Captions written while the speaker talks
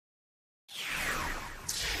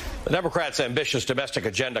The Democrats' ambitious domestic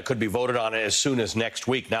agenda could be voted on as soon as next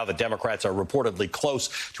week. Now the Democrats are reportedly close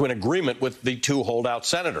to an agreement with the two holdout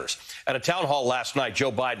senators. At a town hall last night,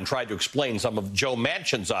 Joe Biden tried to explain some of Joe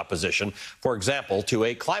Manchin's opposition, for example, to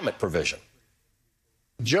a climate provision.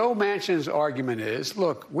 Joe Manchin's argument is,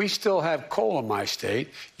 look, we still have coal in my state.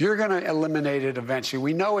 You're going to eliminate it eventually.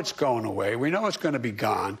 We know it's going away. We know it's going to be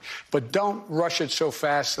gone. But don't rush it so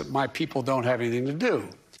fast that my people don't have anything to do.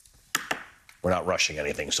 We're not rushing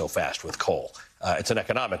anything so fast with coal. It's an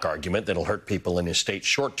economic argument that'll hurt people in his state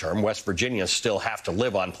short term. West Virginians still have to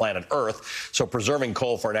live on planet Earth, so preserving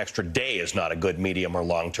coal for an extra day is not a good medium or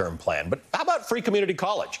long-term plan. But how about free community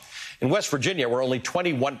college? In West Virginia, where only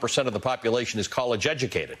 21% of the population is college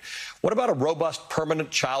educated. What about a robust permanent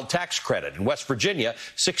child tax credit? In West Virginia,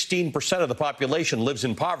 16% of the population lives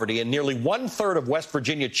in poverty, and nearly one-third of West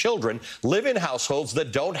Virginia children live in households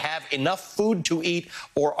that don't have enough food to eat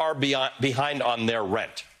or are behind on their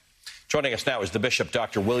rent. Joining us now is the Bishop,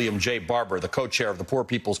 Dr. William J. Barber, the co-chair of the Poor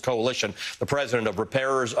People's Coalition, the president of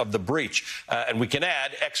Repairers of the Breach. And we can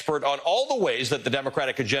add, expert on all the ways that the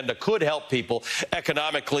Democratic agenda could help people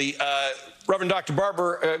economically. Reverend Dr.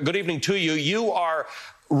 Barber, good evening to you. You are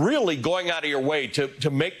really going out of your way to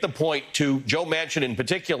make the point to Joe Manchin in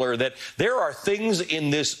particular that there are things in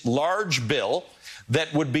this large bill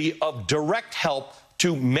that would be of direct help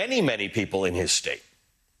to many, many people in his state.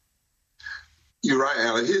 You're right,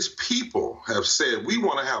 Ali. His people have said, we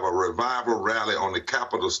want to have a revival rally on the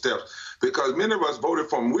Capitol steps because many of us voted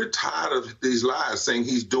for him. We're tired of these lies saying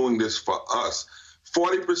he's doing this for us.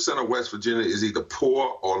 40% of West Virginia is either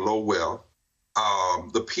poor or low wealth.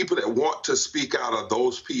 The people that want to speak out are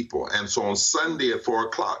those people. And so on Sunday at 4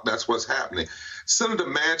 o'clock, that's what's happening. Senator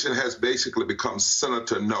Manchin has basically become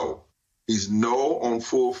Senator No. He's no on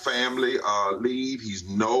full family leave. He's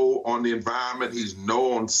no on the environment. He's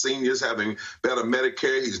no on seniors having better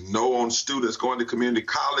Medicare. He's no on students going to community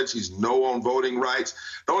college. He's no on voting rights.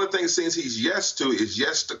 The only thing since he's yes to is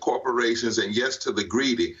yes to corporations and yes to the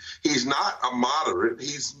greedy. He's not a moderate.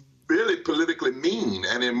 He's really politically mean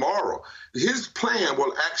and immoral. His plan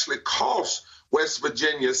will actually cost West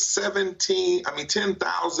Virginia 10,000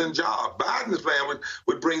 jobs. Biden's plan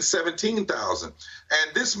would bring 17,000.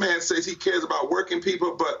 And this man says he cares about working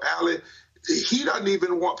people, but Ali, he doesn't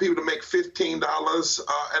even want people to make $15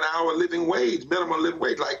 an hour living wage, minimum living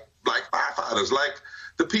wage, like firefighters, like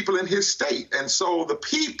the people in his state. And so the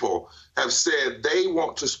people have said they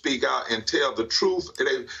want to speak out and tell the truth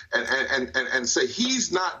and say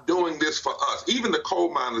he's not doing this for us. Even the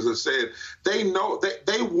coal miners have said they know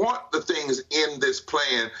they want the things in this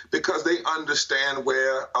plan because they understand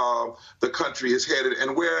where the country is headed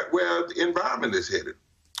and where the environment is headed.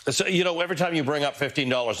 So, you know, every time you bring up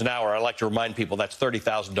 $15 an hour, I like to remind people that's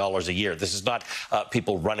 $30,000 a year. This is not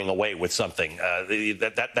people running away with something.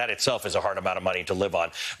 That itself is a hard amount of money to live on.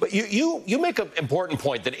 But you make an important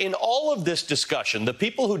point that in all of this discussion, the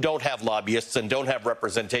people who don't have lobbyists and don't have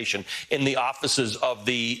representation in the offices of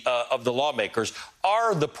the lawmakers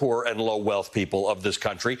are the poor and low wealth people of this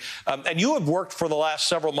country. And you have worked for the last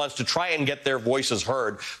several months to try and get their voices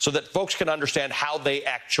heard so that folks can understand how they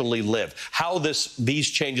actually live, how these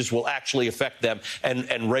changes will actually affect them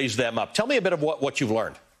and raise them up. Tell me a bit of what you've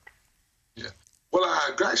learned. Yeah. Well,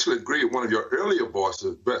 I actually agree with one of your earlier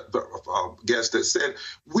voices, guests that said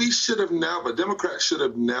Democrats should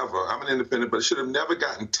have never, I'm an independent, but should have never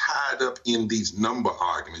gotten tied up in these number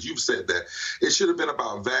arguments. You've said that. It should have been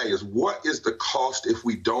about values. What is the cost if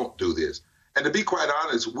we don't do this? And to be quite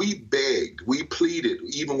honest, we begged, we pleaded,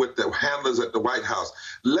 even with the handlers at the White House,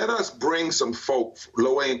 let us bring some folk,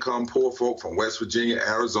 low-income, poor folk from West Virginia,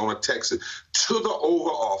 Arizona, Texas, to the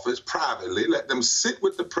Oval Office privately. Let them sit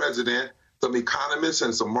with the president, some economists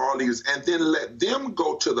and some moral leaders, and then let them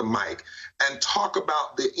go to the mic and talk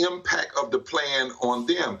about the impact of the plan on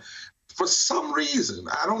them. For some reason,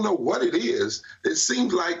 I don't know what it is, it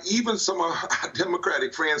seems like even some of our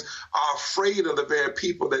Democratic friends are afraid of the very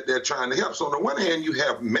people that they're trying to help. So on the one hand, you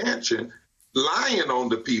have Manchin lying on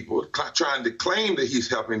the people, trying to claim that he's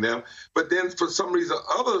helping them. But then for some reason,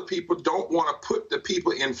 other people don't want to put the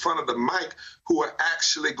people in front of the mic who are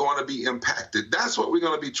actually going to be impacted. That's what we're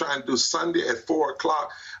going to be trying to do Sunday at 4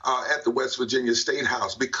 o'clock at the West Virginia State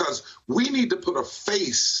House, because we need to put a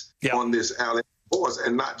face on this, Ali,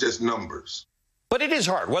 and not just numbers. But it is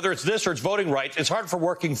hard, whether it's this or it's voting rights. It's hard for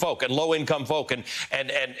working folk and low-income folk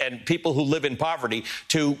and people who live in poverty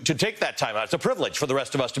to take that time out. It's a privilege for the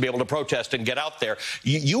rest of us to be able to protest and get out there.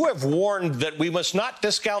 You have warned that we must not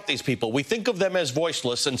discount these people. We think of them as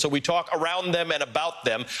voiceless, and so we talk around them and about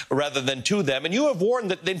them rather than to them. And you have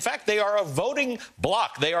warned that, in fact, they are a voting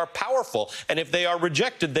bloc. They are powerful, and if they are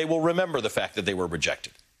rejected, they will remember the fact that they were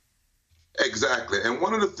rejected. Exactly. And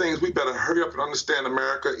one of the things we better hurry up and understand,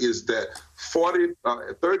 America, is that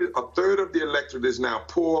a third of the electorate is now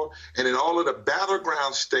poor. And in all of the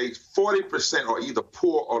battleground states, 40% are either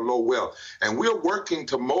poor or low wealth. And we're working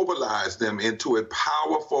to mobilize them into a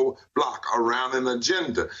powerful bloc around an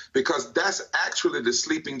agenda, because that's actually the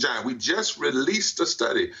sleeping giant. We just released a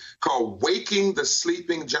study called Waking the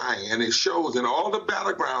Sleeping Giant, and it shows in all the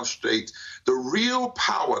battleground states the real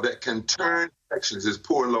power that can turn elections is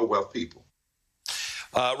poor and low wealth people.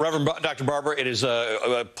 Reverend Dr. Barber, it is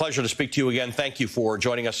a pleasure to speak to you again. Thank you for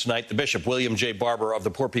joining us tonight. The Bishop, William J. Barber of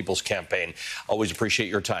the Poor People's Campaign. Always appreciate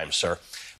your time, sir.